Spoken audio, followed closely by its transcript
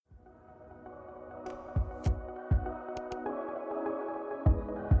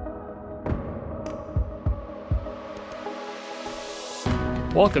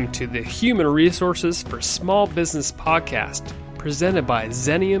Welcome to the Human Resources for Small Business podcast, presented by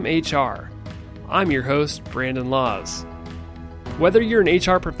Xenium HR. I'm your host, Brandon Laws. Whether you're an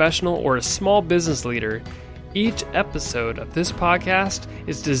HR professional or a small business leader, each episode of this podcast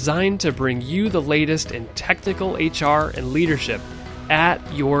is designed to bring you the latest in technical HR and leadership at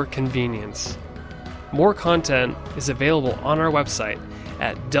your convenience. More content is available on our website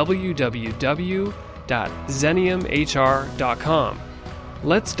at www.xeniumhr.com.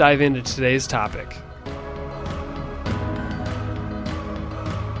 Let's dive into today's topic.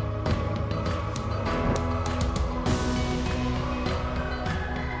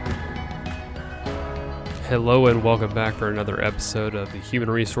 Hello and welcome back for another episode of the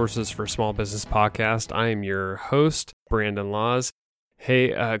Human Resources for Small Business podcast. I am your host, Brandon Laws.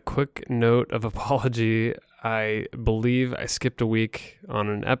 Hey, a quick note of apology. I believe I skipped a week on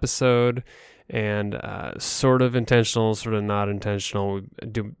an episode, and sort of intentional, sort of not intentional.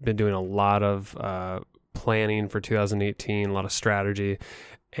 We've been doing a lot of planning for 2018, a lot of strategy,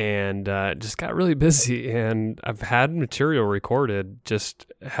 and just got really busy. And I've had material recorded,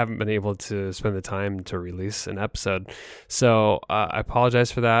 just haven't been able to spend the time to release an episode. So I apologize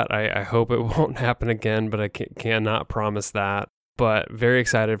for that. I hope it won't happen again, but I cannot promise that. But very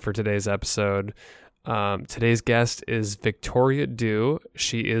excited for today's episode. Today's guest is Victoria Du.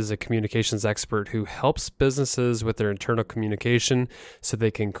 She is a communications expert who helps businesses with their internal communication so they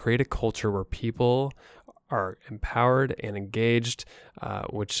can create a culture where people are empowered and engaged,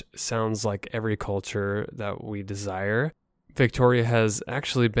 which sounds like every culture that we desire. Victoria has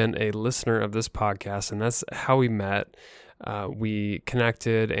actually been a listener of this podcast, and that's how we met. We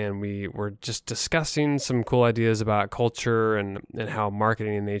connected and we were just discussing some cool ideas about culture and how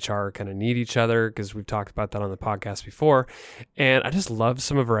marketing and HR kind of need each other, because we've talked about that on the podcast before. And I just love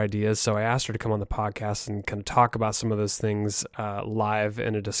some of her ideas. So I asked her to come on the podcast and kind of talk about some of those things live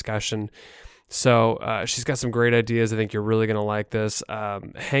in a discussion. So she's got some great ideas. I think you're really going to like this.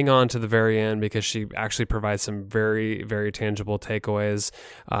 Hang on to the very end, because she actually provides some very, very tangible takeaways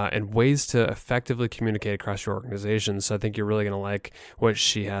and ways to effectively communicate across your organization. So I think you're really going to like what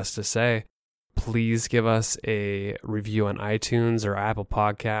she has to say. Please give us a review on iTunes or Apple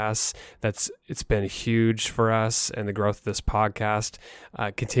Podcasts. It's been huge for us and the growth of this podcast.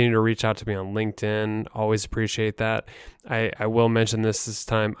 Continue to reach out to me on LinkedIn. Always appreciate that. I will mention this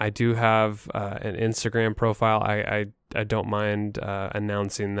time. I do have an Instagram profile. I don't mind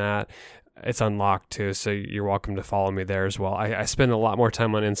announcing that. It's unlocked too, so you're welcome to follow me there as well. I spend a lot more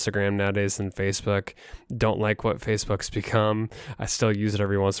time on Instagram nowadays than Facebook. Don't like what Facebook's become. I still use it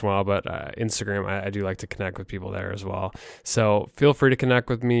every once in a while, but Instagram, I do like to connect with people there as well. So feel free to connect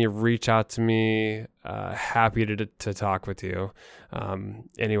with me, reach out to me. Happy to talk with you.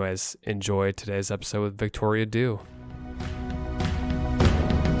 Anyways, enjoy today's episode with Victoria Du.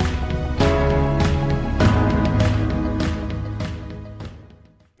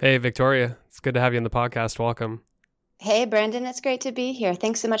 Hey, Victoria. It's good to have you on the podcast. Welcome. Hey, Brandon. It's great to be here.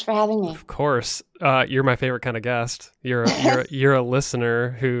 Thanks so much for having me. Of course. You're my favorite kind of guest. You're a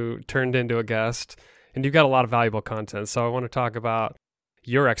listener who turned into a guest, and you've got a lot of valuable content. So I want to talk about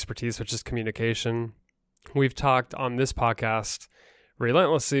your expertise, which is communication. We've talked on this podcast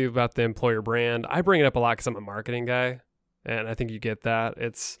relentlessly about the employer brand. I bring it up a lot because I'm a marketing guy, and I think you get that.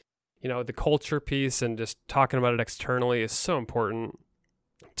 It's, the culture piece and just talking about it externally is so important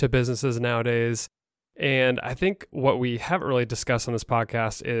to businesses nowadays. And I think what we haven't really discussed on this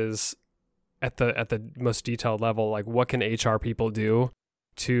podcast is at the most detailed level, like what can HR people do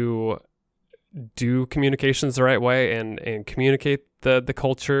to do communications the right way and communicate the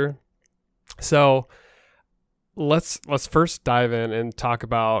culture. So let's first dive in and talk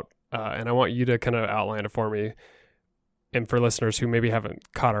about, and I want you to kind of outline it for me. And for listeners who maybe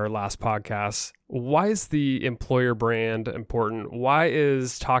haven't caught our last podcast, why is the employer brand important? Why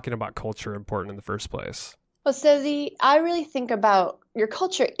is talking about culture important in the first place? Well, I really think about your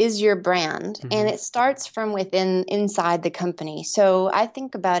culture is your brand, and it starts from inside the company. So I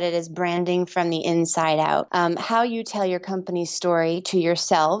think about it as branding from the inside out, how you tell your company's story to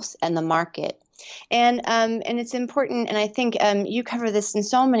yourselves and the market. And it's important, and I think you cover this in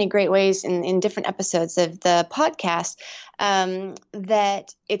so many great ways in different episodes of the podcast,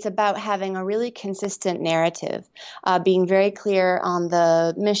 that it's about having a really consistent narrative, being very clear on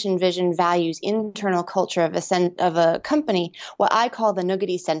the mission, vision, values, internal culture of a company, what I call the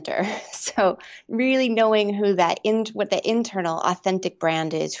Nuggety Center. So really knowing what the internal authentic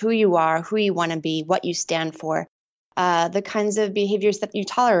brand is, who you are, who you want to be, what you stand for. the kinds of behaviors that you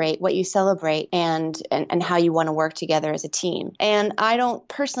tolerate, what you celebrate, and how you want to work together as a team. And I don't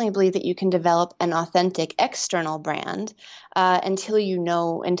personally believe that you can develop an authentic external brand until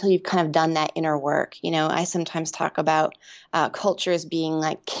you've kind of done that inner work. I sometimes talk about culture as being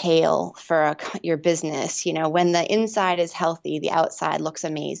like kale for your business. When the inside is healthy, the outside looks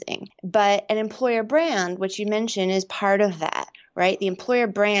amazing. But an employer brand, which you mentioned, is part of that, right? The employer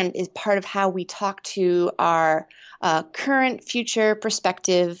brand is part of how we talk to our current, future,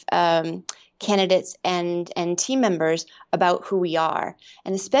 prospective candidates and team members about who we are.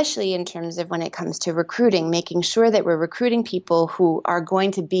 And especially in terms of when it comes to recruiting, making sure that we're recruiting people who are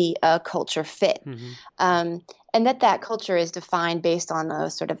going to be a culture fit. Mm-hmm. And that culture is defined based on a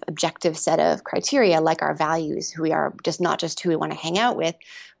sort of objective set of criteria, like our values, who we are, just not just who we want to hang out with,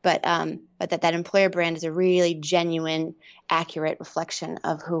 but that employer brand is a really genuine, accurate reflection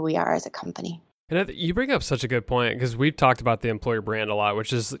of who we are as a company. And you bring up such a good point, because we've talked about the employer brand a lot,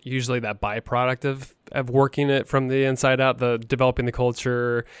 which is usually that byproduct of working it from the inside out, the developing the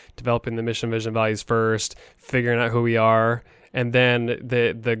culture, developing the mission, vision, values first, figuring out who we are. And then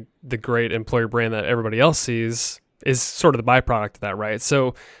the great employer brand that everybody else sees is sort of the byproduct of that, right?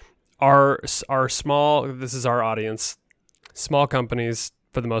 So our small, this is our audience, small companies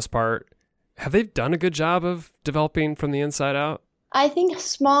for the most part, have they done a good job of developing from the inside out? I think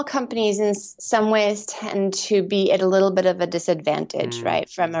small companies in some ways tend to be at a little bit of a disadvantage, right,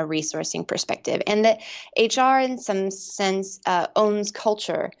 from a resourcing perspective. And that HR in some sense owns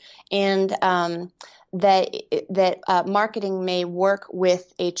culture, and that marketing may work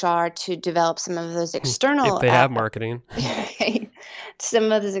with HR to develop some of those external... If they have marketing.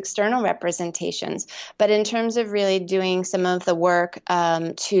 Some of those external representations. But in terms of really doing some of the work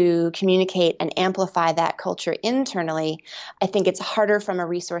to communicate and amplify that culture internally, I think it's harder from a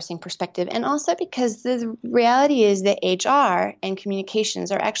resourcing perspective. And also because the reality is that HR and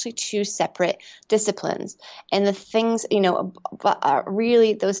communications are actually two separate disciplines. And the things,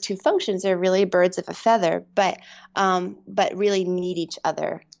 really those two functions are really birds of a feather, but really need each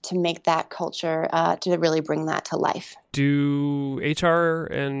other to make that culture, to really bring that to life. Do HR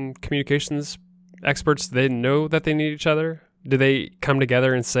and communications experts, they know that they need each other? Do they come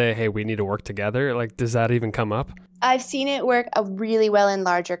together and say, hey, we need to work together? Like, does that even come up? I've seen it work really well in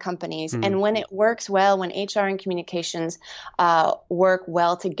larger companies. Mm-hmm. And when it works well, when HR and communications work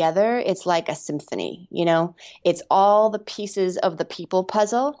well together, it's like a symphony, It's all the pieces of the people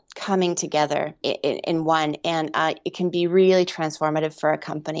puzzle coming together in one. And it can be really transformative for a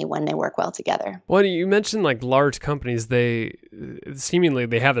company when they work well together. Well, you mentioned like large companies, they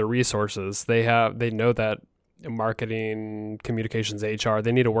have the resources. They know that marketing, communications, HR,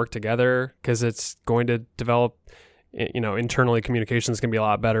 they need to work together because it's going to develop, internally communications can be a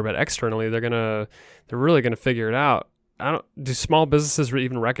lot better, but externally they're really going to figure it out. Do small businesses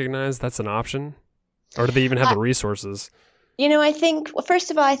even recognize that's an option, or do they even have the resources? I think, first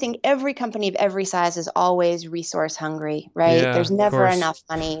of all, I think every company of every size is always resource hungry, right? Yeah, there's never enough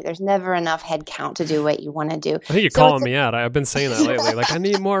money. There's never enough head count to do what you want to do. I think you're calling me out. I've been saying that lately. Like, I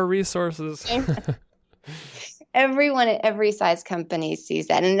need more resources. Everyone at every size company sees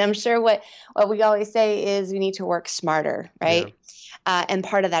that. And I'm sure what we always say is we need to work smarter, right? Yeah. And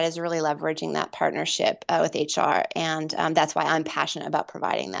part of that is really leveraging that partnership with HR. And that's why I'm passionate about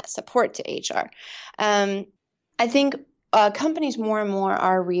providing that support to HR. I think companies more and more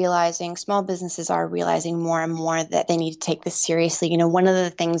are realizing, small businesses are realizing more and more that they need to take this seriously. One of the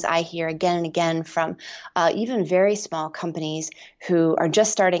things I hear again and again from even very small companies who are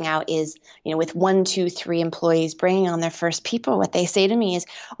just starting out is, with 1, 2, 3 employees bringing on their first people, what they say to me is,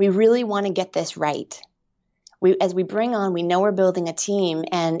 we really want to get this right. As we bring on, we know we're building a team,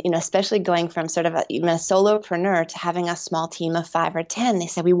 and especially going from sort of even a solopreneur to having a small team of 5 or 10, they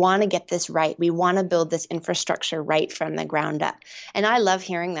said we want to get this right. We want to build this infrastructure right from the ground up. And I love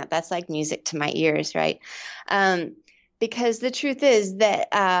hearing that. That's like music to my ears, right? Because the truth is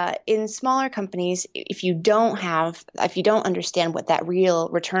that in smaller companies, if you don't understand what that real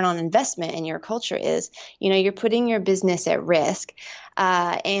return on investment in your culture is, you're putting your business at risk.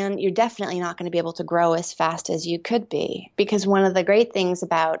 And you're definitely not going to be able to grow as fast as you could be. Because one of the great things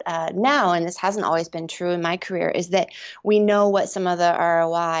about now, and this hasn't always been true in my career, is that we know what some of the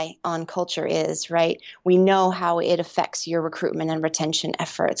ROI on culture is, right? We know how it affects your recruitment and retention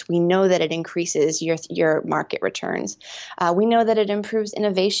efforts. We know that it increases your market returns. We know that it improves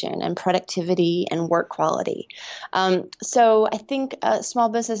innovation and productivity and work quality. So I think small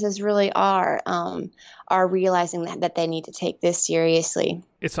businesses really are realizing that they need to take this seriously.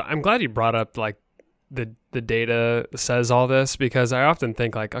 I'm glad you brought up like the data says all this? Because I often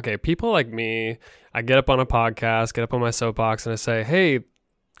think like, okay, people like me, I get up on a podcast, get up on my soapbox, and I say, hey,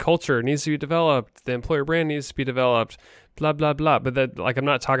 culture needs to be developed, the employer brand needs to be developed, blah blah blah. But that, like, I'm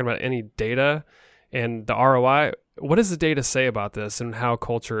not talking about any data and the ROI. What does the data say about this and how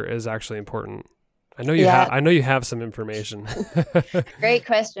culture is actually important? I know you have. I know you have some information. Great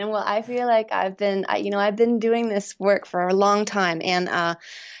question. Well, I feel like I've been doing this work for a long time, and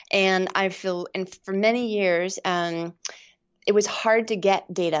I feel, and for many years, it was hard to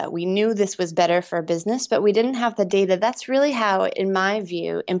get data. We knew this was better for business, but we didn't have the data. That's really how, in my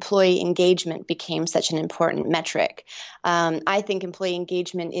view, employee engagement became such an important metric. I think employee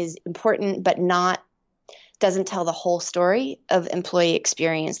engagement is important, but doesn't tell the whole story of employee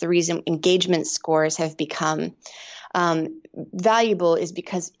experience. The reason engagement scores have become valuable is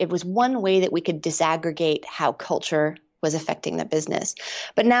because it was one way that we could disaggregate how culture was affecting the business.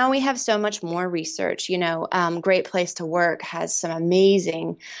 But now we have so much more research. Great Place to Work has some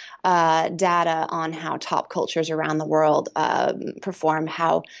amazing data on how top cultures around the world perform,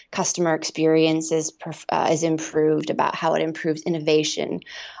 how customer experience is improved, about how it improves innovation,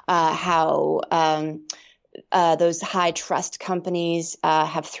 how those high trust companies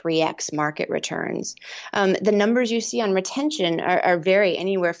have 3x market returns. The numbers you see on retention are vary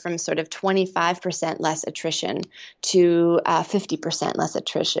anywhere from sort of 25% less attrition to 50% less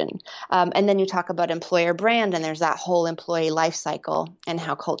attrition. And then you talk about employer brand, and there's that whole employee life cycle and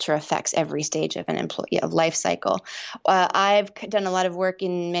how culture affects every stage of an employee life cycle. I've done a lot of work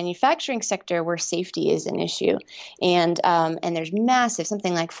in manufacturing sector where safety is an issue, and there's massive,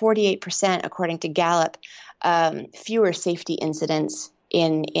 something like 48% according to Gallup, fewer safety incidents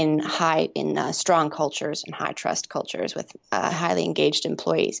in strong cultures and high trust cultures with highly engaged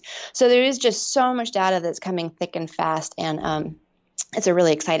employees. So there is just so much data that's coming thick and fast, and it's a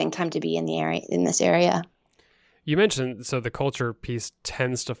really exciting time to be in this area. You mentioned, so the culture piece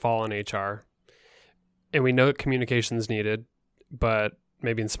tends to fall on HR, and we know that communication is needed, but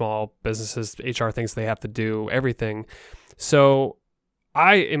maybe in small businesses, HR thinks they have to do everything. So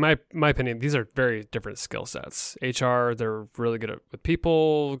in my opinion, these are very different skill sets. HR, they're really good with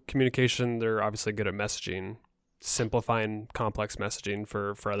people. Communication, they're obviously good at messaging, simplifying complex messaging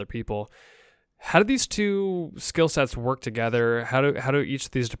for other people. How do these two skill sets work together? How do each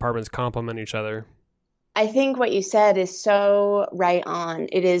of these departments complement each other? I think what you said is so right on.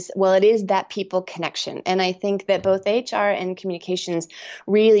 It is that people connection. And I think that both HR and communications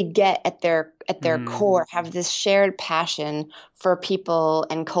really get at their core, have this shared passion for people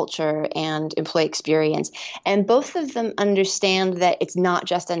and culture and employee experience. And both of them understand that it's not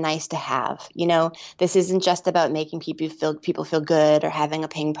just a nice to have. This isn't just about making people feel good or having a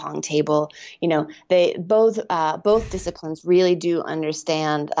ping pong table. They both disciplines really do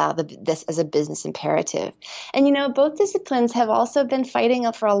understand this as a business imperative. And both disciplines have also been fighting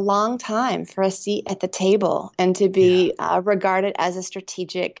up for a long time for a seat at the table and to be regarded as a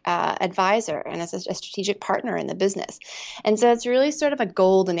strategic advisor and as a strategic partner in the business. And so it's really sort of a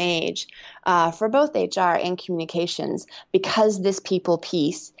golden age for both HR and communications, because this people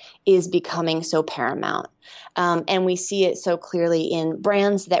piece is becoming so paramount. And we see it so clearly in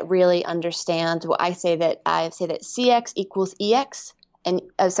brands that really understand. Well, I say that CX equals EX, and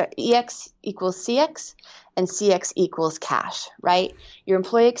EX equals CX, and CX equals cash, right? Your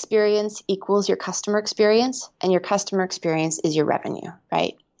employee experience equals your customer experience, and your customer experience is your revenue,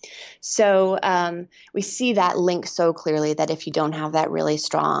 right? So we see that link so clearly that if you don't have that really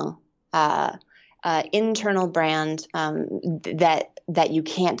strong internal brand, that you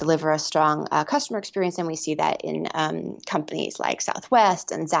can't deliver a strong customer experience. And we see that in companies like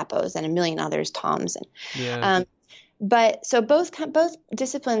Southwest and Zappos and a million others, Toms. But so both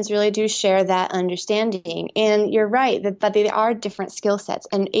disciplines really do share that understanding. And you're right, but they are different skill sets.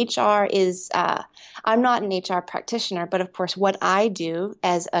 And HR is, I'm not an HR practitioner, but of course what I do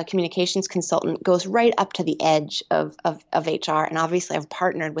as a communications consultant goes right up to the edge of HR. And obviously I've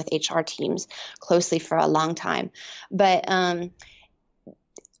partnered with HR teams closely for a long time. But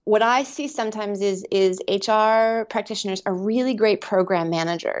what I see sometimes is HR practitioners are really great program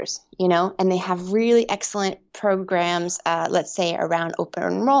managers, and they have really excellent programs, let's say around open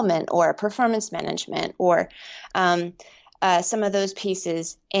enrollment or performance management or some of those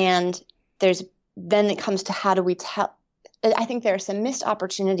pieces. And then it comes to how do we tell. I think there are some missed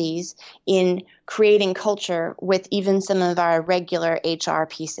opportunities in creating culture with even some of our regular HR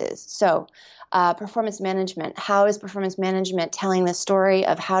pieces. So Performance management. How is performance management telling the story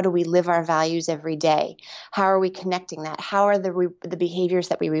of how do we live our values every day? How are we connecting that? How are the behaviors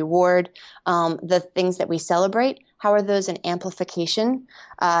that we reward, the things that we celebrate? How are those an amplification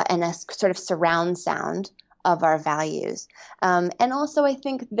and a sort of surround sound of our values? And also, I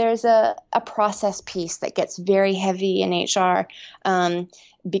think there's a process piece that gets very heavy in HR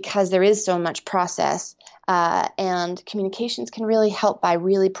because there is so much process. And communications can really help by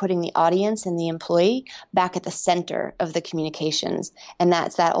really putting the audience and the employee back at the center of the communications. And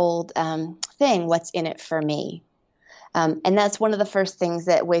that's that old thing, what's in it for me? And that's one of the first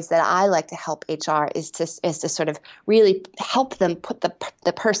ways that I like to help HR is to sort of really help them put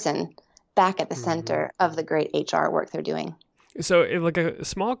the person back at the center of the great HR work they're doing. So like a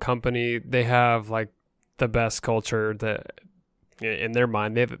small company, they have like the best culture that in their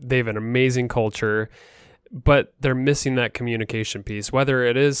mind, they have an amazing culture, but they're missing that communication piece, whether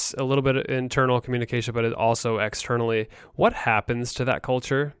it is a little bit of internal communication, but it also externally. What happens to that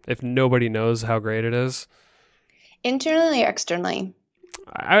culture if nobody knows how great it is? Internally or externally?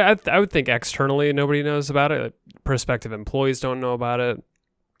 I would think externally, nobody knows about it. Prospective employees don't know about it.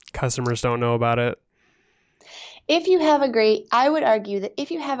 Customers don't know about it. I would argue that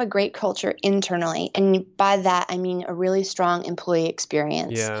if you have a great culture internally, and by that I mean a really strong employee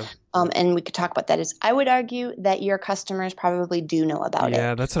experience, and we could talk about that, I would argue that your customers probably do know about it.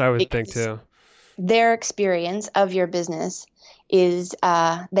 Yeah, that's what I would think too. Their experience of your business is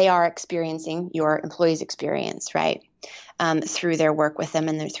they are experiencing your employees' experience, right? Through their work with them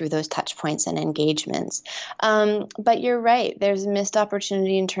and through those touch points and engagements. But you're right. There's a missed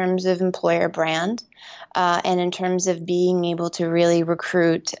opportunity in terms of employer brand and in terms of being able to really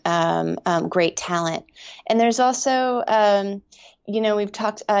recruit great talent. And there's also, we've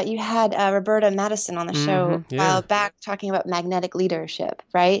talked, you had Roberta Madison on the show a while back talking about magnetic leadership,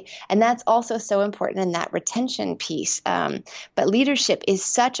 right? And that's also so important in that retention piece. But leadership is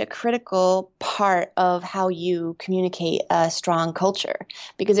such a critical part of how you communicate a strong culture,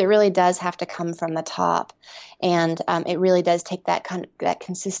 because it really does have to come from the top. And it really does take that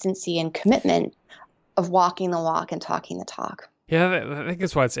consistency and commitment of walking the walk and talking the talk. Yeah, I think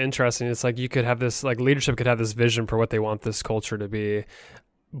that's why it's interesting. It's like you could have this, like leadership could have this vision for what they want this culture to be,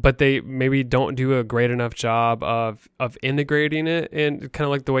 but they maybe don't do a great enough job of integrating it, and kind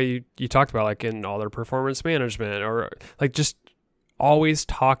of like the way you talked about, like in all their performance management, or like just always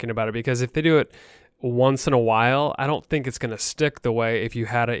talking about it. Because if they do it once in a while, I don't think it's going to stick the way if you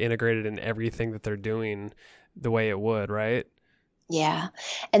had it integrated in everything that they're doing the way it would, right? Yeah.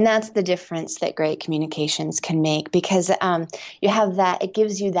 And that's the difference that great communications can make, because you have that, it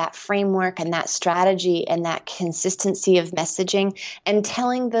gives you that framework and that strategy and that consistency of messaging and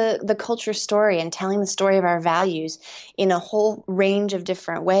telling the culture story and telling the story of our values in a whole range of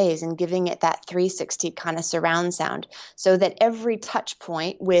different ways, and giving it that 360 kind of surround sound, so that every touch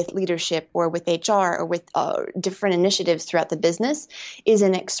point with leadership or with HR or with different initiatives throughout the business is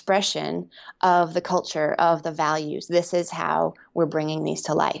an expression of the culture, of the values. This is how we're bringing these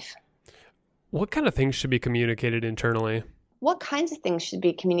to life. What kind of things should be communicated internally? What kinds of things should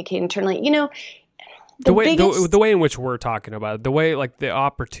be communicated internally? The way in which we're talking about it, the way, like the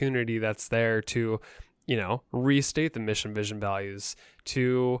opportunity that's there to, restate the mission, vision, values,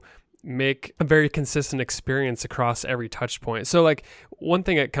 to make a very consistent experience across every touch point. So like one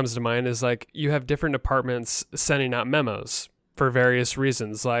thing that comes to mind is like you have different departments sending out memos for various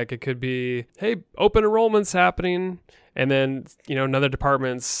reasons. Like it could be, hey, open enrollment's happening. And then, another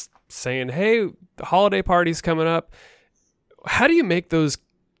department's saying, hey, the holiday party's coming up. How do you make those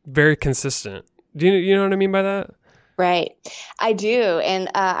very consistent? Do you know what I mean by that? Right. I do. And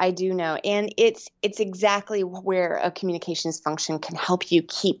I do know. And it's exactly where a communications function can help you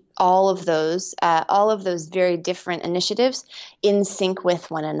keep all of those very different initiatives in sync with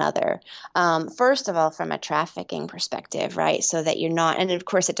one another. First of all, from a trafficking perspective, right? So that you're not, and of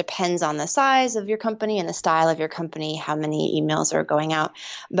course it depends on the size of your company and the style of your company, how many emails are going out,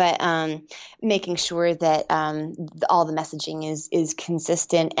 but making sure that all the messaging is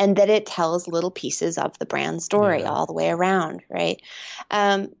consistent and that it tells little pieces of the brand story all the way around, right?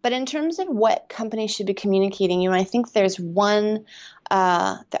 But in terms of what companies should be communicating, I think there's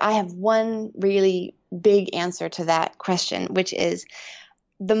I have one really big answer to that question, which is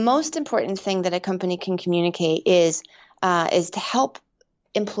the most important thing that a company can communicate is to help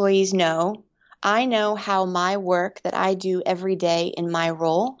employees know, I know how my work that I do every day in my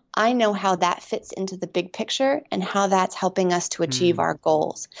role, I know how that fits into the big picture and how that's helping us to achieve our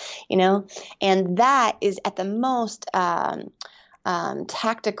goals, and that is at the most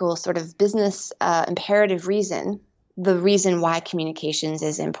tactical sort of business imperative reason the reason why communications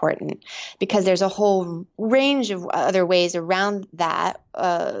is important, because there's a whole range of other ways around that,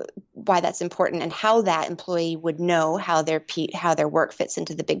 why that's important and how that employee would know how their work fits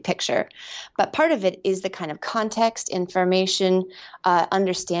into the big picture. But part of it is the kind of context, information,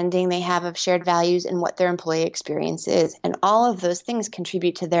 understanding they have of shared values and what their employee experience is. And all of those things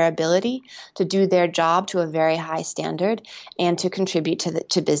contribute to their ability to do their job to a very high standard and to contribute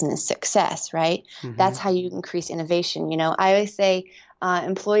to business success, right? Mm-hmm. That's how you increase innovation. I always say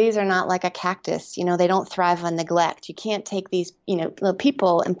employees are not like a cactus. They don't thrive on neglect. You can't take these, little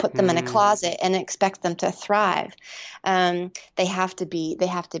people and put them in a closet and expect them to thrive. They have to be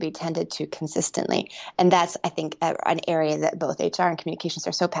tended to consistently. And that's, I think, an area that both HR and communications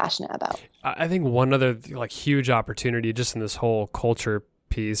are so passionate about. I think one other huge opportunity just in this whole culture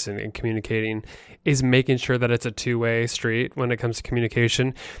piece and communicating is making sure that it's a two-way street when it comes to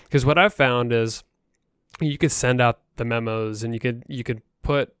communication. Because what I've found is you could send out the memos and you could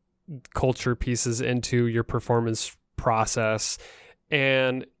put culture pieces into your performance process,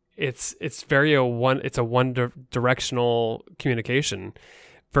 and it's a one directional communication,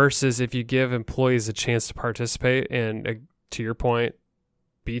 versus if you give employees a chance to participate and to your point,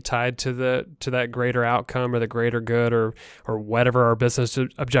 be tied to that greater outcome or the greater good or whatever our business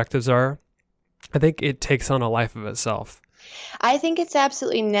objectives are. I think it takes on a life of itself. I think it's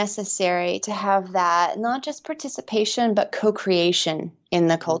absolutely necessary to have that, not just participation, but co-creation in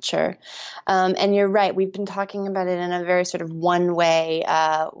the culture. And you're right. We've been talking about it in a very sort of one-way,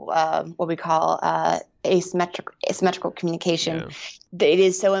 what we call asymmetrical communication. Yeah. It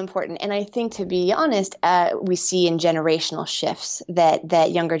is so important. And I think, to be honest, we see in generational shifts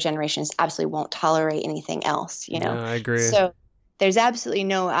that younger generations absolutely won't tolerate anything else. Yeah, I agree. So there's absolutely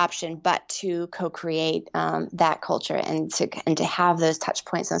no option but to co-create that culture and to have those touch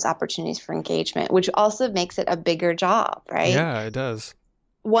points, those opportunities for engagement, which also makes it a bigger job, right? Yeah, it does.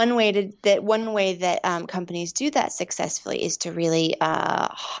 One way that companies do that successfully is to really,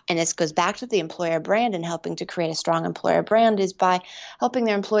 and this goes back to the employer brand and helping to create a strong employer brand, is by helping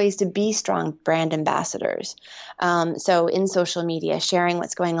their employees to be strong brand ambassadors. So in social media, sharing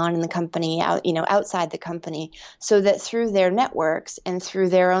what's going on in the company, outside the company, so that through their networks and through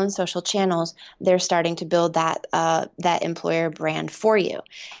their own social channels, they're starting to build that employer brand for you.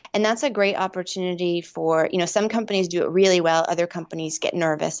 And that's a great opportunity for, some companies do it really well. Other companies get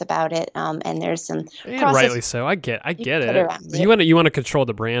nervous about it. And there's some process. Rightly so. I get it. You want to control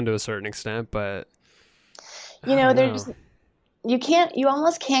the brand to a certain extent, but you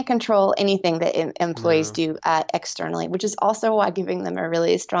almost can't control anything that employees do externally, which is also why giving them a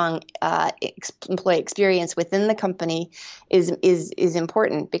really strong employee experience within the company is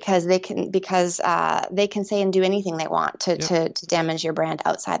important, because they can say and do anything they want to damage your brand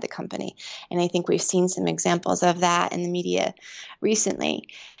outside the company. And I think we've seen some examples of that in the media recently.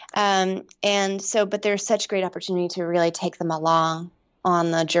 But there's such great opportunity to really take them along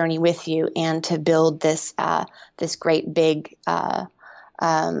on the journey with you and to build this great big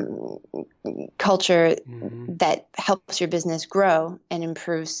culture that helps your business grow and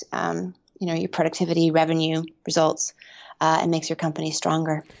improves your productivity, revenue, results, and makes your company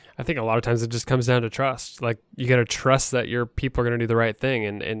stronger. I think a lot of times it just comes down to trust. Like, you got to trust that your people are going to do the right thing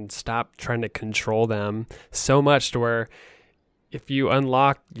and stop trying to control them so much to where if you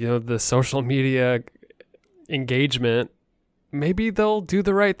unlock the social media engagement, maybe they'll do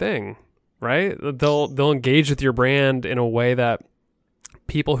the right thing, right? They'll engage with your brand in a way that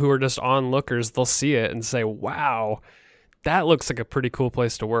people who are just onlookers, they'll see it and say, wow, that looks like a pretty cool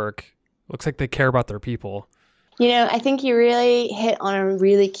place to work. Looks like they care about their people. I think you really hit on a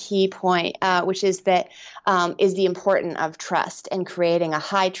really key point, which is that is the importance of trust and creating a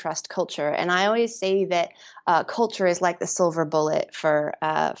high trust culture. And I always say that culture is like the silver bullet for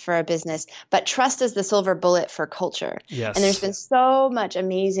a business, but trust is the silver bullet for culture. Yes. And there's been so much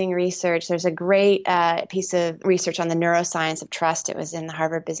amazing research. There's a great piece of research on the neuroscience of trust. It was in the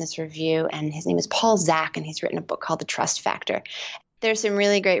Harvard Business Review, and his name is Paul Zak, and he's written a book called The Trust Factor. There's some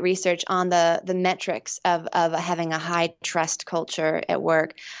really great research on the metrics of having a high trust culture at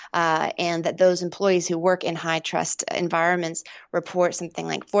work, and that those employees who work in high trust environments report something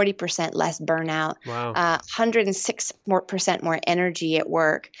like 40% less burnout, wow. 106% more energy at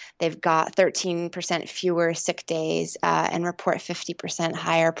work. They've got 13% fewer sick days, and report 50%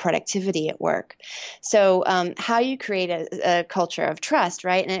 higher productivity at work. So how you create a culture of trust,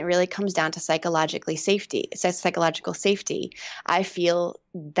 right? And it really comes down to psychological safety. I feel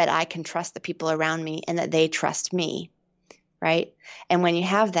that I can trust the people around me and that they trust me, right? And when you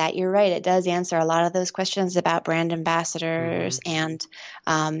have that, you're right, it does answer a lot of those questions about brand ambassadors and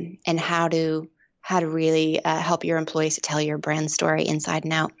how how to really help your employees to tell your brand story inside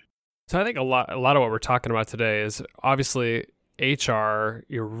and out. So I think a lot of what we're talking about today is obviously HR.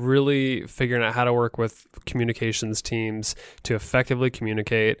 You're really figuring out how to work with communications teams to effectively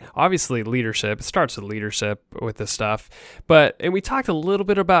communicate. Obviously, leadership. It starts with leadership with this stuff. And we talked a little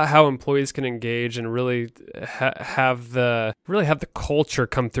bit about how employees can engage and really have the culture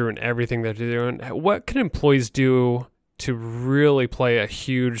come through in everything they're doing. What can employees do to really play a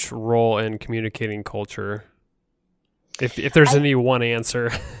huge role in communicating culture? If there's any one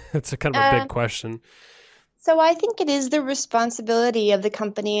answer, it's a kind of a big question. So I think it is the responsibility of the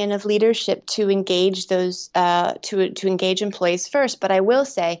company and of leadership to engage those to engage employees first. But I will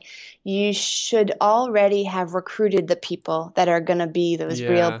say, you should already have recruited the people that are going to be those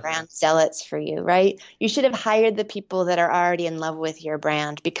real brand zealots for you, right? You should have hired the people that are already in love with your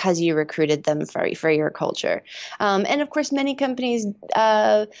brand because you recruited them for your culture. And of course, many companies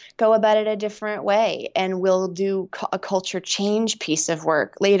go about it a different way and will do a culture change piece of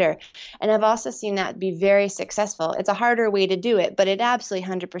work later. And I've also seen that be very successful. It's a harder way to do it, but it absolutely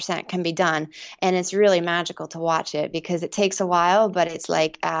 100% can be done. And it's really magical to watch it because it takes a while, but it's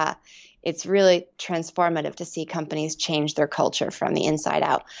like, it's really transformative to see companies change their culture from the inside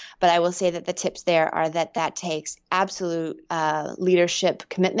out. But I will say that the tips there are that takes absolute leadership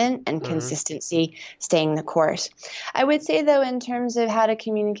commitment and consistency, staying the course. I would say, though, in terms of how to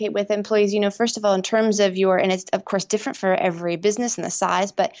communicate with employees, first of all, in terms of and it's, of course, different for every business and the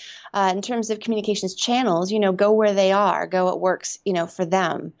size, but in terms of communications channels, go where they are, go what works, for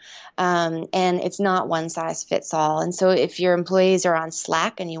them. And it's not one size fits all. And so if your employees are on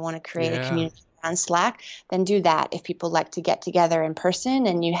Slack and you want to create a community on Slack, then do that. If people like to get together in person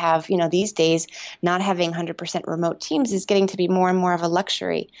and you have, these days, not having 100% remote teams is getting to be more and more of a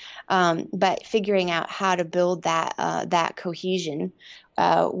luxury. But figuring out how to build that cohesion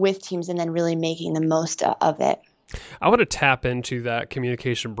with teams and then really making the most of it. I want to tap into that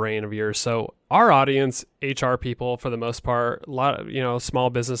communication brain of yours. So our audience, HR people, for the most part, a lot of, small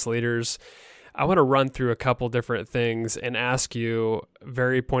business leaders, I want to run through a couple different things and ask you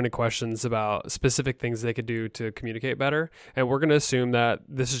very pointed questions about specific things they could do to communicate better. And we're going to assume that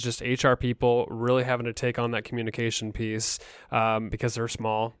this is just HR people really having to take on that communication piece because they're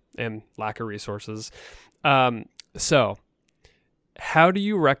small and lack of resources. So how do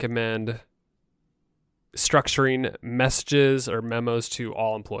you recommend structuring messages or memos to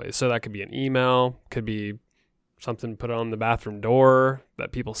all employees? So that could be an email, could be something put on the bathroom door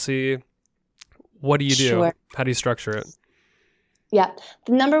that people see. What do you do? Sure. How do you structure it? Yeah.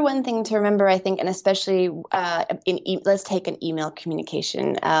 The number one thing to remember, I think, and especially let's take an email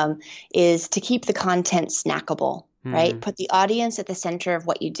communication, is to keep the content snackable. Right? Put the audience at the center of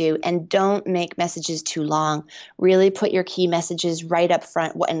what you do and don't make messages too long. Really put your key messages right up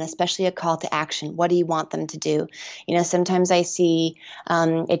front, and especially a call to action. What do you want them to do? Sometimes I see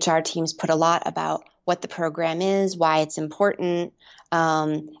HR teams put a lot about what the program is, why it's important,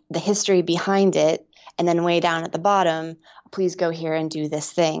 the history behind it, and then way down at the bottom, please go here and do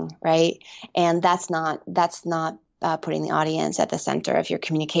this thing, right? And that's not putting the audience at the center of your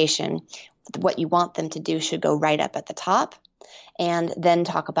communication. What you want them to do should go right up at the top, and then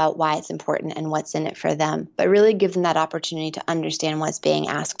talk about why it's important and what's in it for them. But really give them that opportunity to understand what's being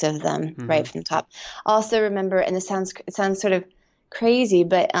asked of them right from the top. Also remember, and it sounds sort of crazy,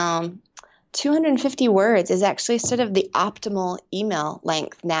 but 250 words is actually sort of the optimal email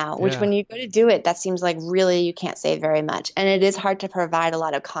length now, which when you go to do it, that seems like really you can't say very much. And it is hard to provide a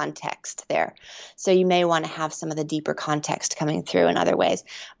lot of context there. So you may want to have some of the deeper context coming through in other ways.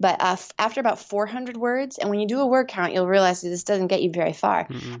 But after about 400 words, and when you do a word count, you'll realize that this doesn't get you very far.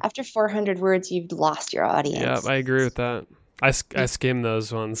 After 400 words, you've lost your audience. Yeah, I agree with that. I skim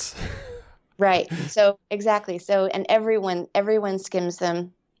those ones. Right. So exactly. So, and everyone skims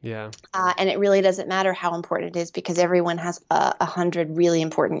them. Yeah. And it really doesn't matter how important it is because everyone has 100 really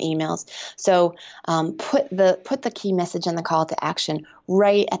important emails. So put the key message and the call to action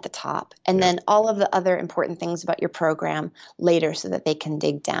right at the top, and then all of the other important things about your program later so that they can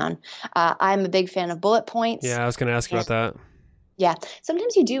dig down. I'm a big fan of bullet points. Yeah, I was going to ask you about that. Yeah.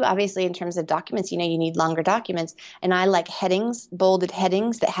 Sometimes you do, obviously, in terms of documents, you need longer documents. And I like headings, bolded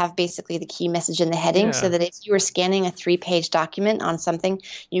headings that have basically the key message in the heading so that if you were scanning a 3-page document on something,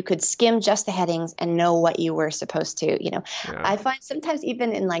 you could skim just the headings and know what you were supposed to, I find sometimes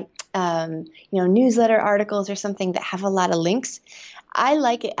even in newsletter articles or something that have a lot of links, I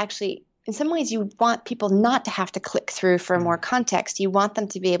like it actually. In some ways, you want people not to have to click through for more context. You want them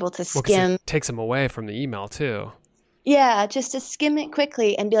to be able to skim. It takes them away from the email too. Yeah, just to skim it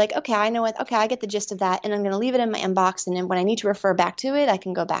quickly and be like, okay, I know it. Okay, I get the gist of that, and I'm going to leave it in my inbox, and then when I need to refer back to it, I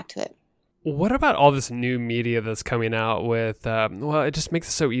can go back to it. What about all this new media that's coming out with, well, it just makes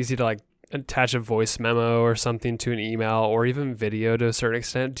it so easy to like attach a voice memo or something to an email or even video to a certain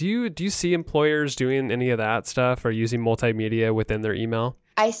extent. Do you see employers doing any of that stuff or using multimedia within their email?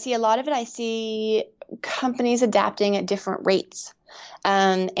 I see a lot of it. I see companies adapting at different rates.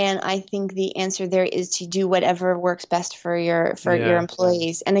 And I think the answer there is to do whatever works best for your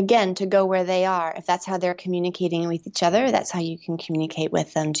employees. And again, to go where they are. If that's how they're communicating with each other, that's how you can communicate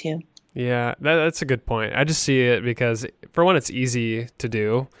with them too. Yeah, that's a good point. I just see it because, for one, it's easy to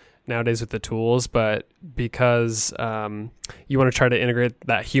do nowadays with the tools, but because you want to try to integrate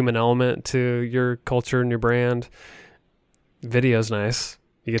that human element to your culture and your brand, video's nice.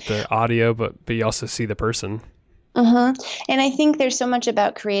 You get the audio, but you also see the person. And I think there's so much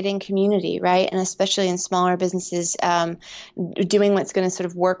about creating community, right? And especially in smaller businesses, doing what's going to sort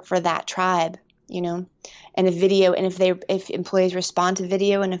of work for that tribe, and if employees respond to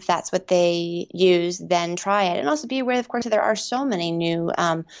video and if that's what they use, then try it. And also be aware, of course, that there are so many new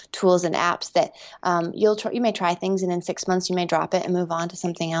tools and apps that you may try things, and in 6 months you may drop it and move on to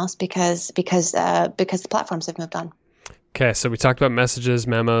something else because the platforms have moved on. Okay, so we talked about messages,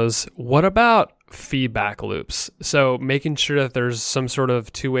 memos. What about feedback loops? So making sure that there's some sort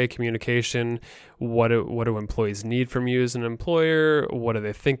of two-way communication. What do employees need from you as an employer? What do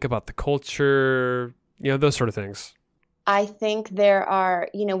they think about the culture? Those sort of things. I think there are,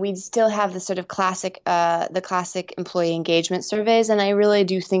 we still have the sort of classic employee engagement surveys, and I really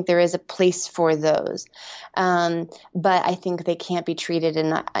do think there is a place for those. But I think they can't be treated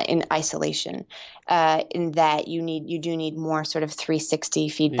in isolation, in that you do need more sort of 360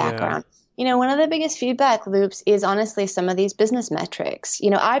 feedback around. One of the biggest feedback loops is honestly some of these business metrics.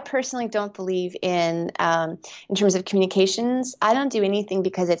 I personally don't believe in terms of communications. I don't do anything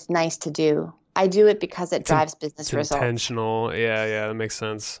because it's nice to do. I do it because it drives business results. Intentional. Yeah, that makes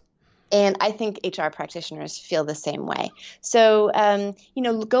sense. And I think HR practitioners feel the same way. So,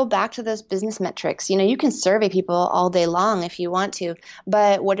 go back to those business metrics. You can survey people all day long if you want to,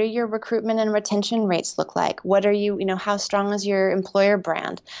 but what are your recruitment and retention rates look like? What are how strong is your employer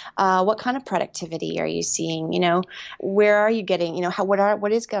brand? What kind of productivity are you seeing? Where are you getting,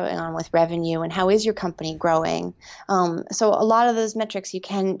 what is going on with revenue, and how is your company growing? So a lot of those metrics you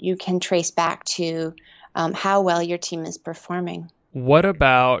can trace back to how well your team is performing. What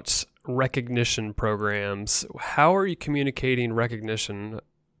about recognition programs? How are you communicating recognition?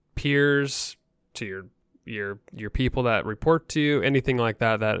 Peers to your people that report to you, anything like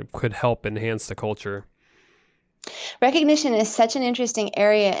that could help enhance the culture? Recognition is such an interesting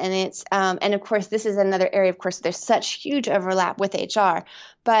area, and it's and of course this is another area. Of course, there's such huge overlap with HR,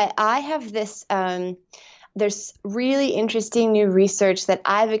 but I have this. There's really interesting new research that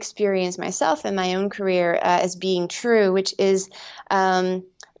I've experienced myself in my own career as being true, which is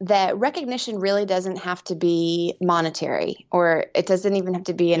that recognition really doesn't have to be monetary, or it doesn't even have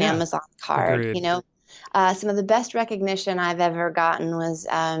to be an Amazon card. Agreed. Some of the best recognition I've ever gotten was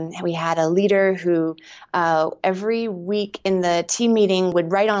we had a leader who every week in the team meeting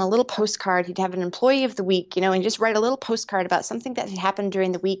would write on a little postcard. He'd have an employee of the week, and just write a little postcard about something that had happened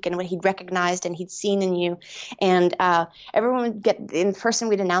during the week and what he'd recognized and he'd seen in you. And everyone would get in person.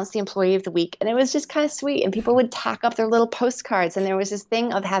 We'd announce the employee of the week, and it was just kind of sweet. And people would tack up their little postcards, and there was this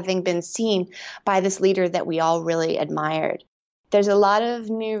thing of having been seen by this leader that we all really admired. There's a lot of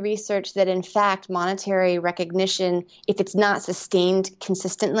new research that, in fact, monetary recognition, if it's not sustained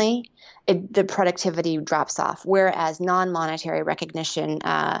consistently, the productivity drops off. Whereas non-monetary recognition,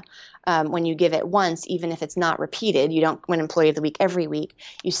 when you give it once, even if it's not repeated, you don't win Employee of the Week every week,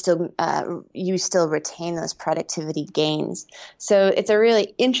 you still retain those productivity gains. So it's a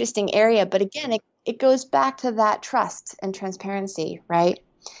really interesting area. But again, it goes back to that trust and transparency, right?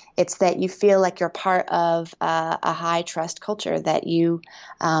 It's that you feel like you're part of a high trust culture, that you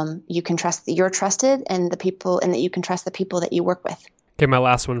can trust that you're trusted, and that you can trust the people that you work with. Okay, my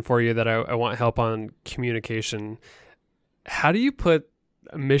last one for you that I want help on communication. How do you put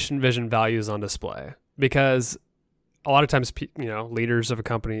mission, vision, values on display? Because a lot of times, leaders of a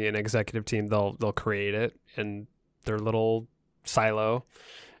company and executive team, they'll create it in their little silo,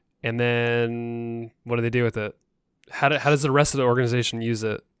 and then what do they do with it? How does the rest of the organization use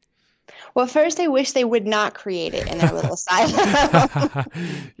it? Well, first, I wish they would not create it in their little silo.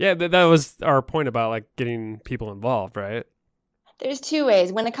 Yeah, that was our point about getting people involved, right? There's two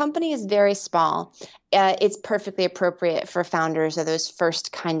ways. When a company is very small, it's perfectly appropriate for founders or those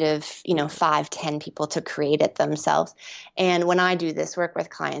first kind of, 5, 10 people to create it themselves. And when I do this work with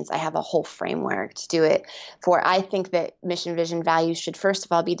clients, I have a whole framework to do it for. I think that mission, vision, values should first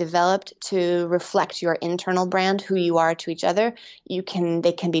of all be developed to reflect your internal brand, who you are to each other. They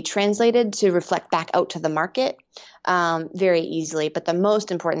can be translated to reflect back out to the market very easily. But the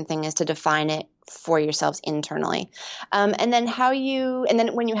most important thing is to define it for yourselves internally. And then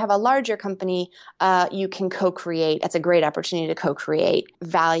when you have a larger company, you can co-create. That's a great opportunity to co-create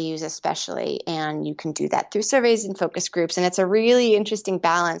values, especially. And you can do that through surveys and focus groups. And it's a really interesting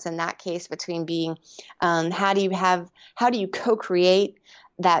balance in that case between being, how do you co-create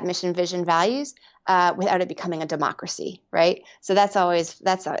that mission, vision, values, without it becoming a democracy, right? So that's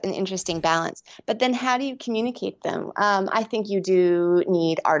an interesting balance. But then how do you communicate them? I think you do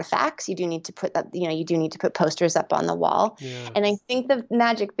need artifacts. You do need to put that, you do need to put posters up on the wall. Yeah. And I think the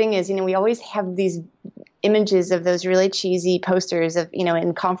magic thing is, we always have these images of those really cheesy posters of,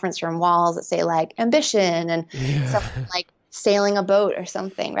 in conference room walls that say like ambition and something like sailing a boat or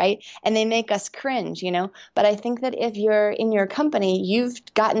something, right? And they make us cringe, But I think that if you're in your company, you've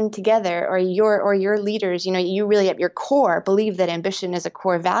gotten together, or your leaders, you really at your core believe that ambition is a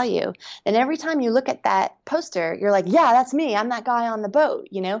core value, then every time you look at that poster, you're like, yeah, that's me. I'm that guy on the boat,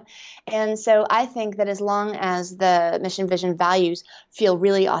 And so I think that as long as the mission, vision, values feel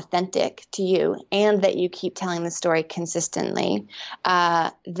really authentic to you and that you keep telling the story consistently,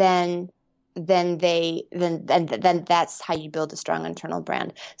 then that's how you build a strong internal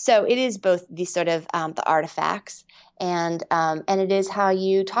brand. So it is both the sort of the artifacts and it is how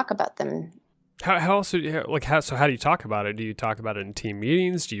you talk about them. How do you talk about it? Do you talk about it in team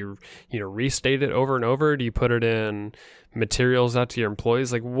meetings? Do you restate it over and over? Do you put it in materials out to your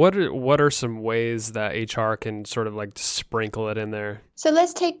employees? Like what are some ways that HR can sort of like sprinkle it in there? So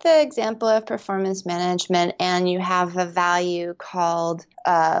let's take the example of performance management, and you have a value called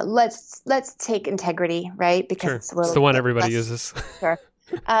let's take integrity, right? Because sure. It's the one everybody uses. Sure.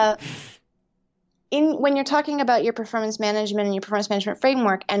 When you're talking about your performance management and your performance management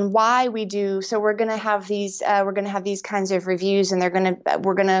framework and why we do, so we're going to have these kinds of reviews, and we're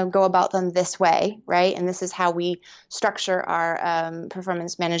going to go about them this way, right? And this is how we structure our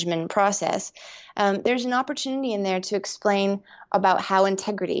performance management process. There's an opportunity in there to explain about how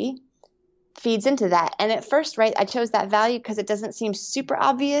integrity feeds into that. And at first, right, I chose that value because it doesn't seem super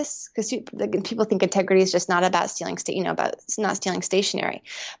obvious, because people think integrity is just not about stealing, it's not stealing stationery.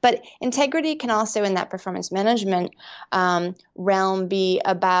 But integrity can also, in that performance management realm, be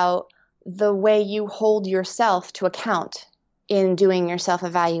about the way you hold yourself to account in doing your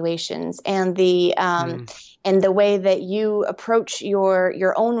self-evaluations, and the way that you approach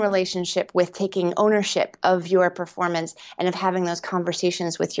your own relationship with taking ownership of your performance and of having those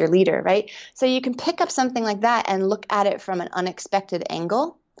conversations with your leader, right? So you can pick up something like that and look at it from an unexpected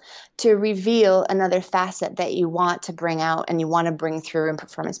angle to reveal another facet that you want to bring out and you want to bring through in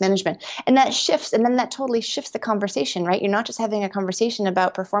performance management. And that shifts, and then that totally shifts the conversation, right? You're not just having a conversation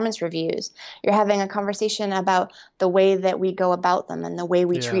about performance reviews. You're having a conversation about the way that we go about them and the way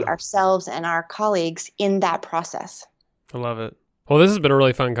we treat ourselves and our colleagues in that process. I love it. Well, this has been a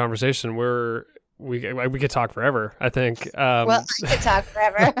really fun conversation. We could talk forever, I think. Well, I could talk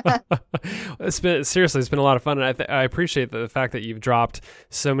forever. It's been a lot of fun. And I appreciate the fact that you've dropped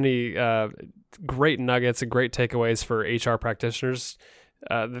so many great nuggets and great takeaways for HR practitioners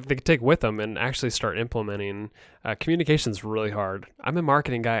that they could take with them and actually start implementing. Communication's really hard. I'm a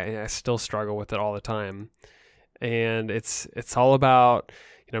marketing guy and I still struggle with it all the time. And it's all about,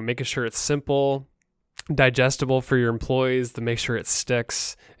 making sure it's simple, digestible for your employees, to make sure it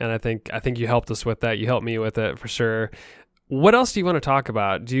sticks. And I think you helped us with that. You helped me with it for sure. What else do you want to talk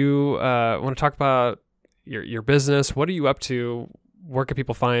about? Do you want to talk about your business? What are you up to? Where can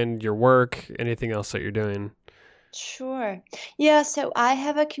people find your work? Anything else that you're doing? Sure. Yeah, so I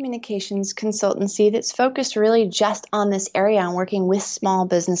have a communications consultancy that's focused really just on this area, on working with smaller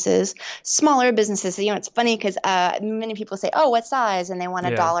businesses. So, it's funny because many people say, oh, what size? And they want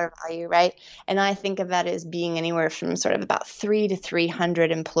a dollar value, right? And I think of that as being anywhere from sort of about 300 to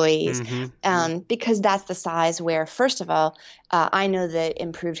 300 employees, because that's the size where, first of all, I know that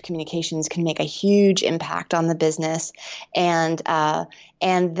improved communications can make a huge impact on the business, and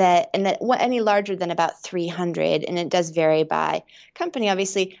that any larger than about 300, and it does vary by company,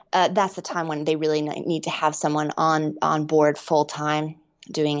 obviously, that's the time when they really need to have someone on board full time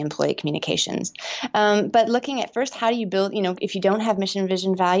doing employee communications. But looking at first, how do you build, if you don't have mission,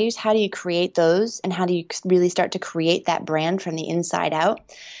 vision, values, how do you create those, and how do you really start to create that brand from the inside out?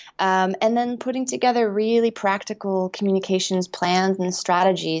 And then putting together really practical communications plans and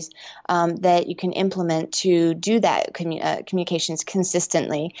strategies that you can implement to do that communications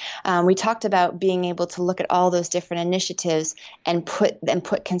consistently. We talked about being able to look at all those different initiatives and put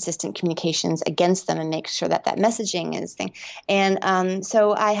consistent communications against them and make sure that messaging is thing. And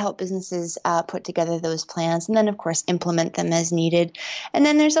so I help businesses put together those plans and then, of course, implement them as needed. And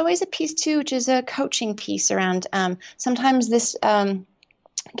then there's always a piece too, which is a coaching piece around sometimes this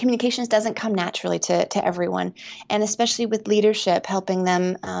communications doesn't come naturally to everyone, and especially with leadership, helping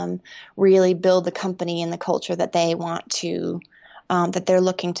them really build the company and the culture that they want to, that they're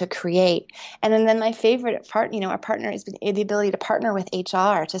looking to create. And then my favorite part, our partner is the ability to partner with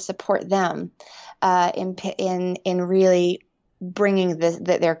HR to support them in really bringing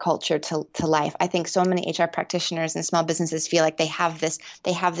their culture to life. I think so many HR practitioners and small businesses feel like they have this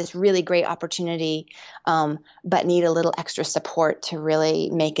really great opportunity, but need a little extra support to really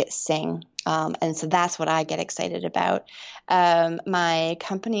make it sing. And so that's what I get excited about. My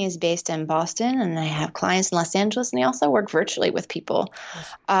company is based in Boston, and I have clients in Los Angeles, and I also work virtually with people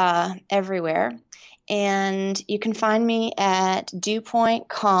everywhere. And you can find me at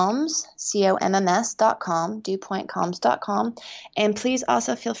DewPointComms, COMMS.com, DewPointComms.com. And please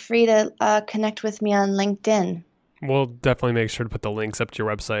also feel free to connect with me on LinkedIn. We'll definitely make sure to put the links up to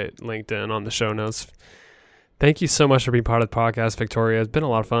your website, LinkedIn, on the show notes. Thank you so much for being part of the podcast, Victoria. It's been a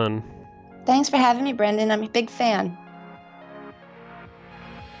lot of fun. Thanks for having me, Brendan. I'm a big fan.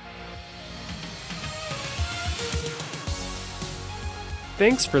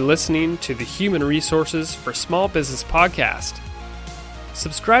 Thanks for listening to the Human Resources for Small Business podcast.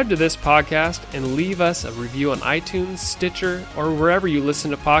 Subscribe to this podcast and leave us a review on iTunes, Stitcher, or wherever you listen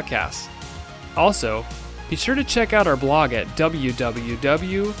to podcasts. Also, be sure to check out our blog at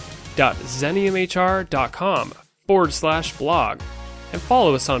www.xeniumhr.com/blog and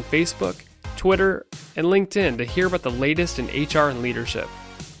follow us on Facebook, Twitter, and LinkedIn to hear about the latest in HR and leadership.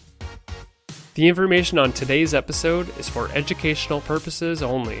 The information on today's episode is for educational purposes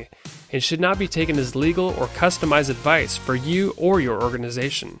only and should not be taken as legal or customized advice for you or your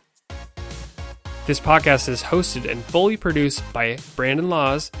organization. This podcast is hosted and fully produced by Brandon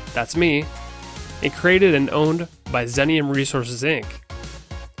Laws, that's me, and created and owned by Xenium Resources, Inc.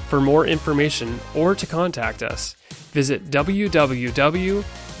 For more information or to contact us, visit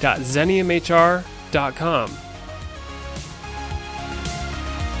www.xeniumhr.com.